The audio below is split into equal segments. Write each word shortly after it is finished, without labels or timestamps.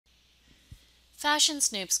Fashion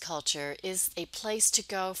Snoops Culture is a place to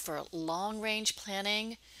go for long-range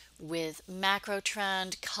planning with macro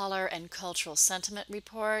trend, color, and cultural sentiment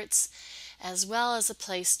reports, as well as a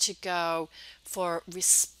place to go for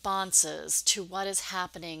responses to what is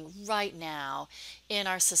happening right now in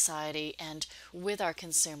our society and with our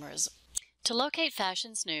consumers. To locate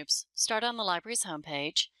Fashion Snoops, start on the library's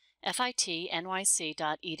homepage,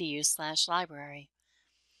 fitnyc.edu/library.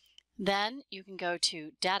 Then you can go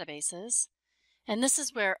to Databases, and this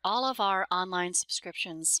is where all of our online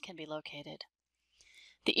subscriptions can be located.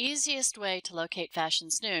 The easiest way to locate Fashion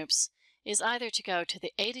Snoops is either to go to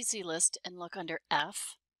the A to Z list and look under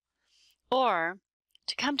F, or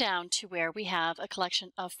to come down to where we have a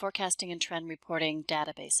collection of forecasting and trend reporting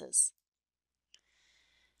databases.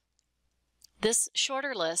 This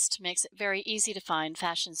shorter list makes it very easy to find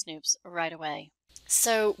Fashion Snoops right away.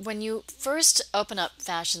 So when you first open up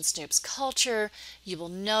Fashion Snoops Culture, you will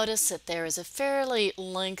notice that there is a fairly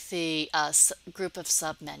lengthy group of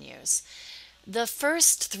submenus. The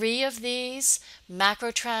first three of these,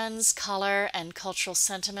 macro trends, color, and cultural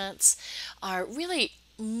sentiments, are really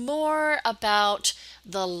more about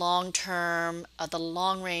the long term, the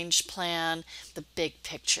long range plan, the big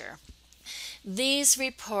picture. These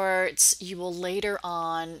reports you will later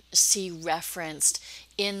on see referenced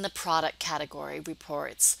in the product category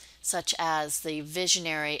reports, such as the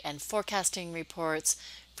visionary and forecasting reports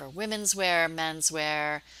for women's wear, men's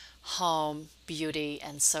wear, home, beauty,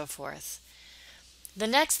 and so forth. The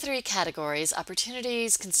next three categories,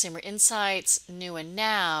 opportunities, consumer insights, new and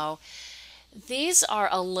now, these are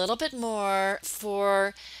a little bit more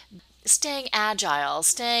for staying agile,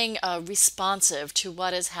 staying responsive to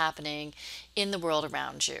what is happening in the world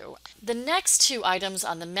around you. The next two items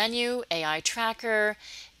on the menu, AI Tracker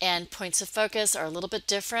and Points of Focus, are a little bit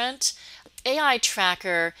different. AI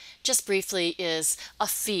Tracker, just briefly, is a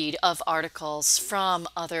feed of articles from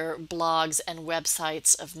other blogs and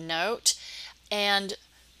websites of note. And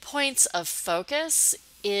Points of Focus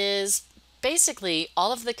is basically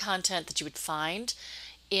all of the content that you would find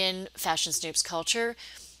in Fashion Snoops Culture,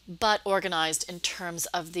 but organized in terms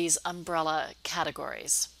of these umbrella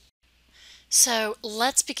categories. So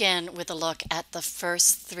let's begin with a look at the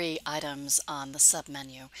first three items on the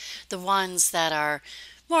submenu, the ones that are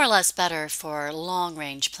more or less better for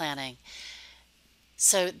long-range planning.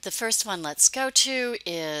 So the first one let's go to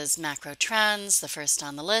is macro trends, the first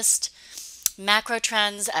on the list. Macro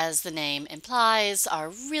trends, as the name implies, are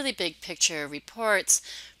really big picture reports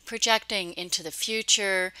projecting into the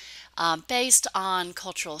future based on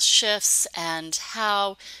cultural shifts and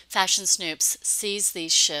how Fashion Snoops sees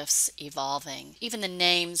these shifts evolving. Even the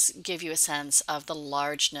names give you a sense of the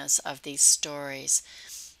largeness of these stories.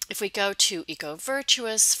 If we go to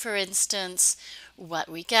Eco-Virtuous, for instance, what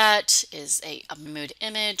we get is a mood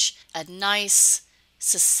image, a nice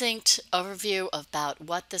succinct overview about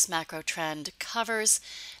what this macro trend covers,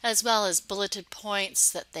 as well as bulleted points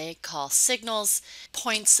that they call signals,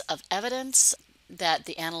 points of evidence that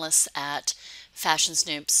the analysts at Fashion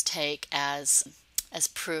Snoops take as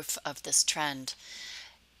proof of this trend.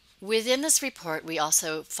 Within this report, we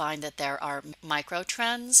also find that there are micro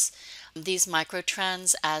trends. These micro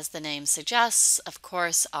trends, as the name suggests, of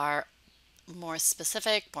course, are more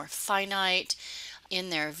specific, more finite in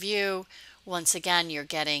their view. Once again, you're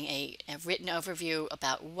getting a written overview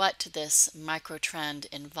about what this microtrend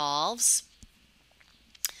involves.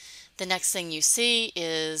 The next thing you see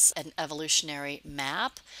is an evolutionary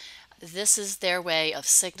map. This is their way of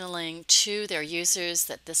signaling to their users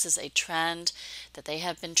that this is a trend that they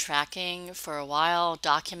have been tracking for a while,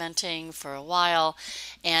 documenting for a while,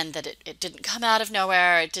 and that it didn't come out of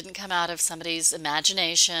nowhere, it didn't come out of somebody's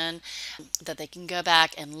imagination, that they can go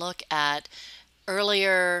back and look at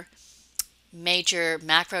earlier major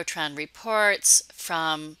macro trend reports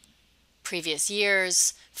from previous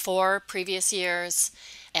years, for previous years,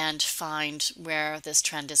 and find where this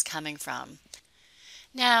trend is coming from.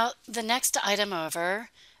 Now, the next item over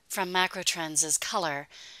from macro trends is color.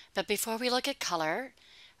 But before we look at color,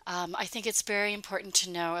 I think it's very important to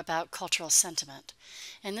know about cultural sentiment.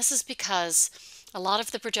 And this is because a lot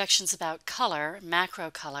of the projections about color, macro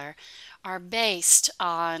color, are based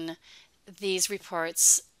on these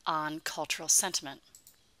reports on cultural sentiment.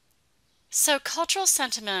 So cultural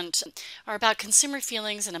sentiment are about consumer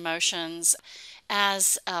feelings and emotions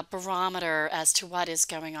as a barometer as to what is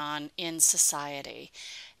going on in society.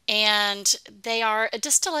 And they are a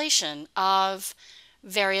distillation of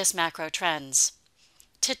various macro trends.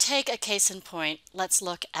 To take a case in point, let's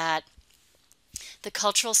look at the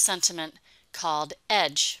cultural sentiment called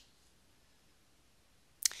EDGE.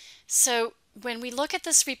 So when we look at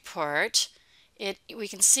this report, We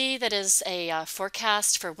can see that is a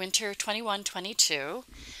forecast for winter 21-22.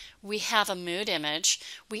 We have a mood image.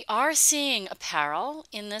 We are seeing apparel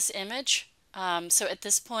in this image. So at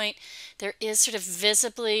this point, there is sort of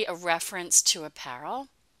visibly a reference to apparel.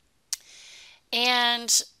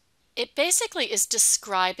 And it basically is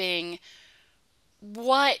describing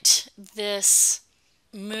what this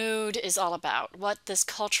mood is all about, what this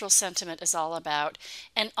cultural sentiment is all about,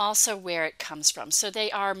 and also where it comes from. So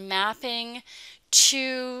they are mapping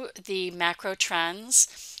to the macro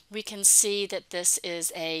trends. We can see that this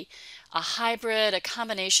is a hybrid, a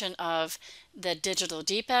combination of the digital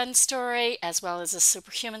deep end story as well as a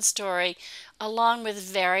superhuman story, along with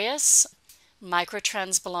various micro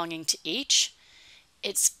trends belonging to each.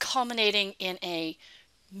 It's culminating in a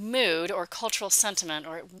mood or cultural sentiment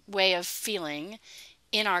or way of feeling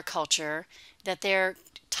in our culture that they're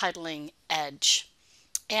titling Edge.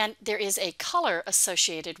 And there is a color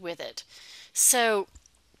associated with it. So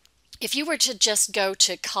if you were to just go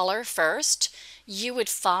to color first, you would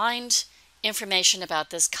find information about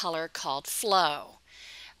this color called flow.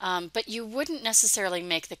 But you wouldn't necessarily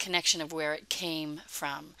make the connection of where it came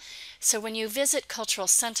from. So when you visit cultural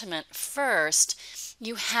sentiment first,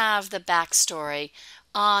 you have the backstory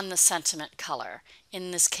on the sentiment color,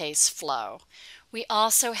 in this case flow. We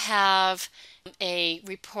also have a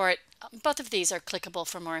report, both of these are clickable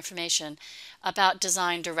for more information, about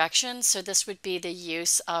design direction. So this would be the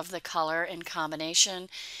use of the color in combination,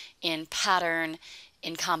 in pattern,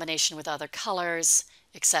 in combination with other colors,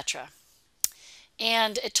 etc.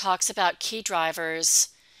 And it talks about key drivers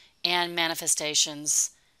and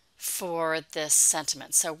manifestations for this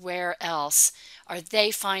sentiment. So where else are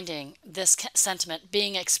they finding this sentiment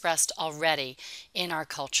being expressed already in our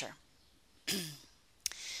culture?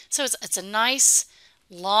 So it's a nice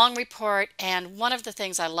long report, and one of the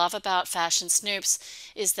things I love about Fashion Snoops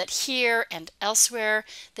is that here and elsewhere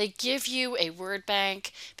they give you a word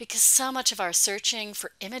bank, because so much of our searching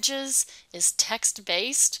for images is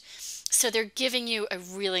text-based. So they're giving you a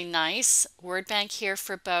really nice word bank here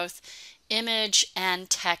for both image and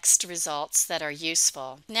text results that are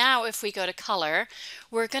useful. Now if we go to color,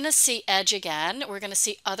 we're going to see Edge again. We're going to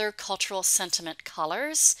see other cultural sentiment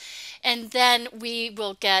colors, and then we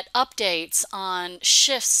will get updates on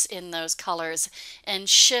shifts in those colors and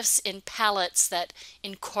shifts in palettes that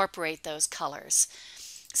incorporate those colors.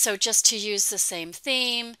 So just to use the same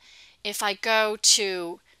theme, if I go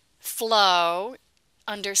to flow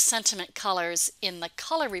under sentiment colors in the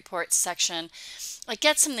color reports section, I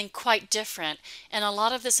get something quite different. And a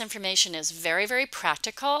lot of this information is very, very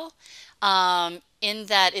practical, in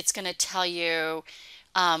that it's going to tell you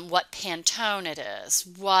what Pantone it is,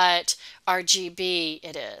 what RGB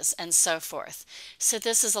it is, and so forth. So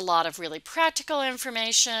this is a lot of really practical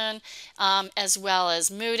information, as well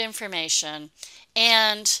as mood information.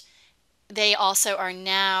 And they also are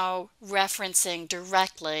now referencing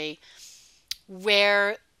directly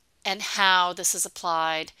where and how this is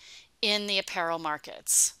applied in the apparel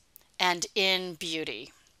markets and in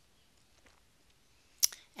beauty.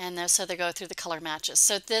 And so they go through the color matches.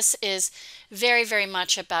 So this is very, very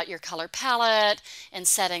much about your color palette and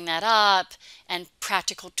setting that up, and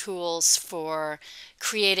practical tools for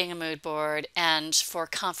creating a mood board and for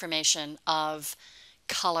confirmation of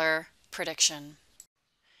color prediction.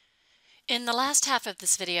 In the last half of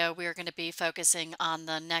this video, we are going to be focusing on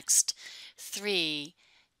the next three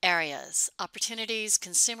areas: opportunities,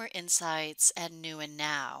 consumer insights, and new and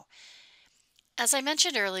now. As I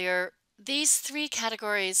mentioned earlier, these three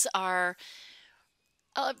categories are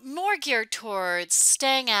more geared towards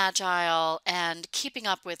staying agile and keeping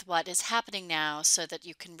up with what is happening now so that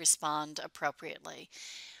you can respond appropriately.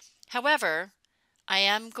 However, I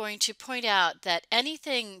am going to point out that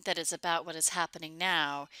anything that is about what is happening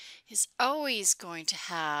now is always going to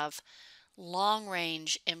have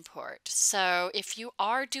long-range import. So if you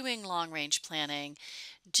are doing long-range planning,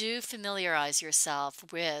 do familiarize yourself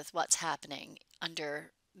with what's happening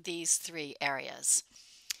under these three areas.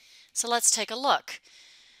 So let's take a look.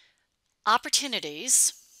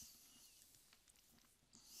 Opportunities.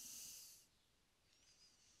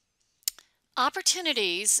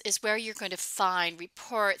 Opportunities is where you're going to find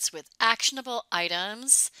reports with actionable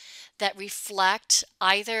items that reflect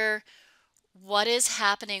either what is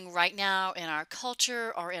happening right now in our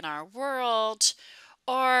culture or in our world,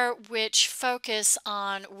 or which focus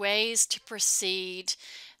on ways to proceed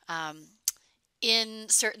in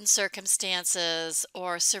certain circumstances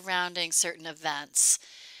or surrounding certain events.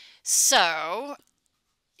 So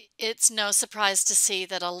it's no surprise to see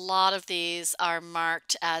that a lot of these are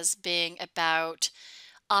marked as being about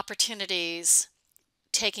opportunities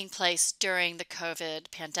taking place during the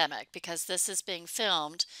COVID pandemic because this is being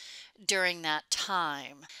filmed during that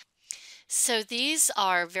time. So these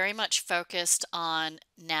are very much focused on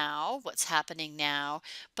now, what's happening now,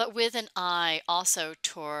 but with an eye also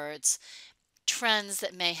towards trends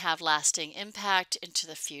that may have lasting impact into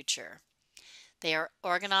the future. They are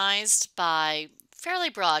organized by fairly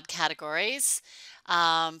broad categories,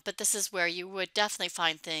 but this is where you would definitely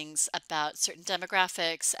find things about certain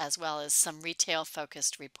demographics as well as some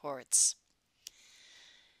retail-focused reports.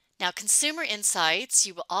 Now, consumer insights,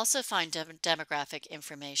 you will also find demographic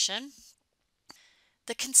information.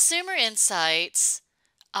 The consumer insights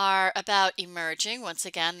are about emerging. Once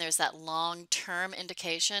again, there's that long-term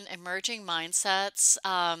indication, emerging mindsets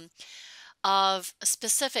of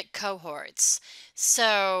specific cohorts.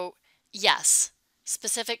 So, yes,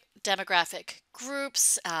 specific demographic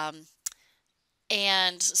groups.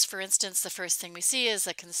 And for instance, the first thing we see is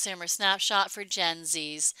a consumer snapshot for Gen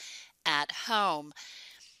Zs at home.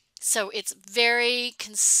 So it's very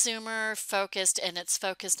consumer focused and it's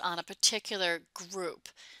focused on a particular group: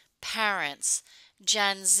 parents,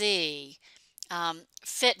 Gen Z,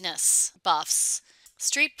 fitness buffs,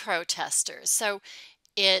 street protesters. So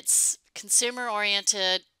it's consumer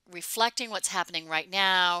oriented, reflecting what's happening right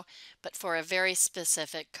now, but for a very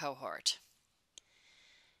specific cohort.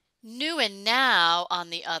 New and Now,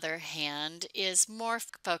 on the other hand, is more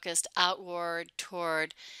focused outward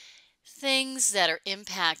toward things that are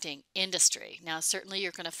impacting industry. Now, certainly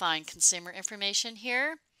you're going to find consumer information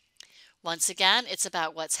here. Once again, it's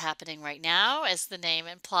about what's happening right now, as the name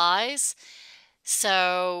implies.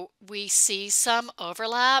 So we see some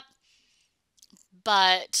overlap,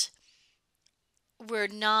 but we're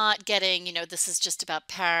not getting, this is just about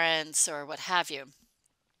parents or what have you.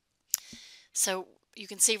 So you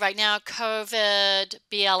can see right now COVID,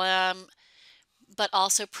 BLM, but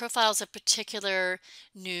also profiles of particular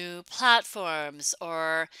new platforms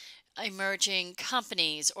or emerging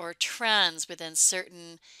companies or trends within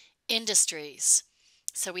certain industries.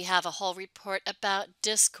 So we have a whole report about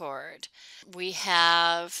Discord. We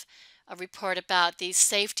have a report about these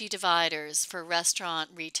safety dividers for restaurant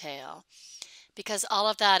retail, because all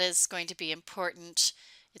of that is going to be important.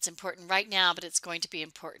 It's important right now, but it's going to be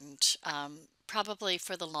important probably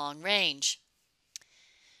for the long range.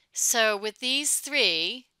 So with these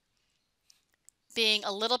three being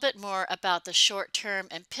a little bit more about the short term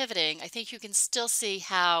and pivoting, I think you can still see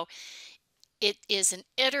how it is an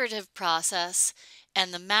iterative process,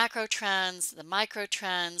 and the macro trends, the micro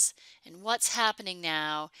trends, and what's happening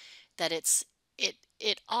now, that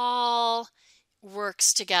it all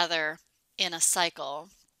works together in a cycle.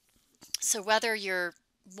 So whether you're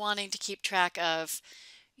wanting to keep track of,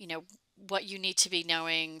 what you need to be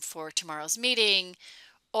knowing for tomorrow's meeting,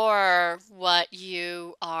 or what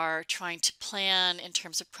you are trying to plan in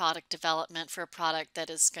terms of product development for a product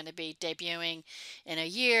that is going to be debuting in a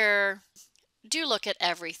year, do look at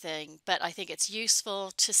everything. But I think it's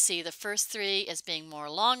useful to see the first three as being more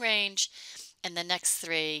long range and the next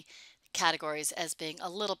three categories as being a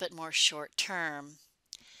little bit more short term.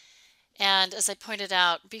 And as I pointed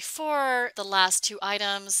out before, the last two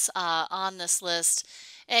items on this list,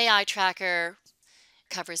 AI Tracker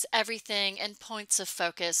covers everything, and Points of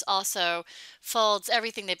Focus also folds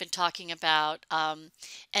everything they've been talking about and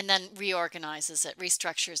then reorganizes it,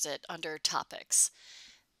 restructures it under topics.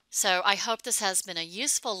 So I hope this has been a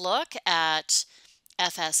useful look at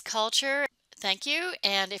FS Culture. Thank you,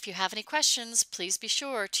 and if you have any questions, please be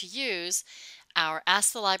sure to use our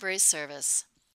Ask the Library service.